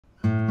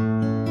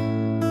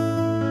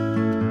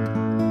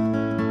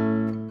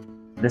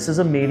This is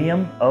a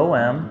medium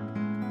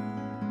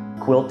OM,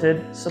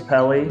 quilted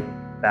Sapele,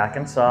 back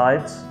and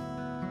sides,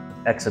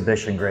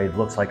 exhibition grade,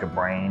 looks like a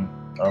brain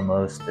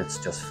almost.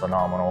 It's just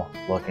phenomenal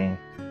looking.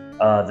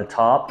 The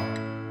top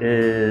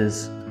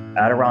is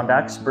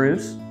Adirondack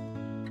spruce.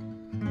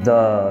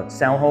 The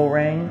sound hole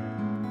ring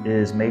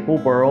is maple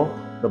burl.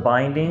 The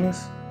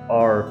bindings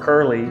are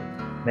curly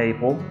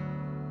maple.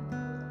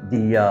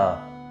 The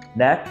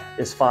neck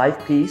is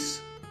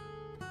 5-piece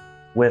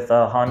with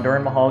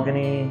Honduran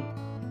mahogany,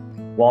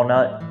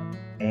 walnut,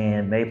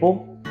 and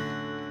maple.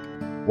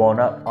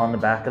 Walnut on the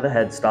back of the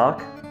headstock.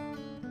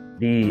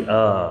 The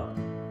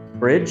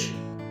bridge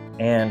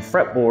and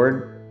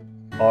fretboard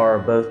are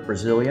both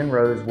Brazilian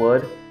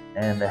rosewood,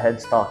 and the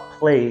headstock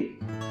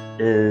plate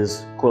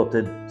is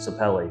quilted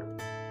Sapele.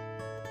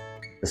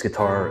 This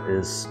guitar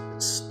is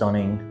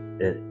stunning.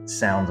 It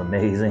sounds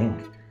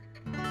amazing.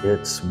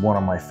 It's one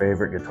of my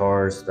favorite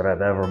guitars that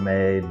I've ever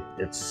made.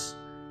 It's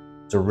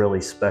a really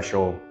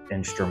special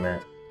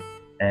instrument,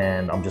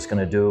 and I'm just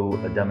gonna do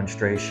a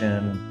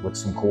demonstration with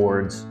some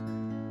chords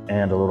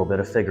and a little bit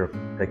of finger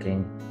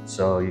picking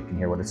so you can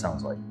hear what it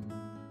sounds like.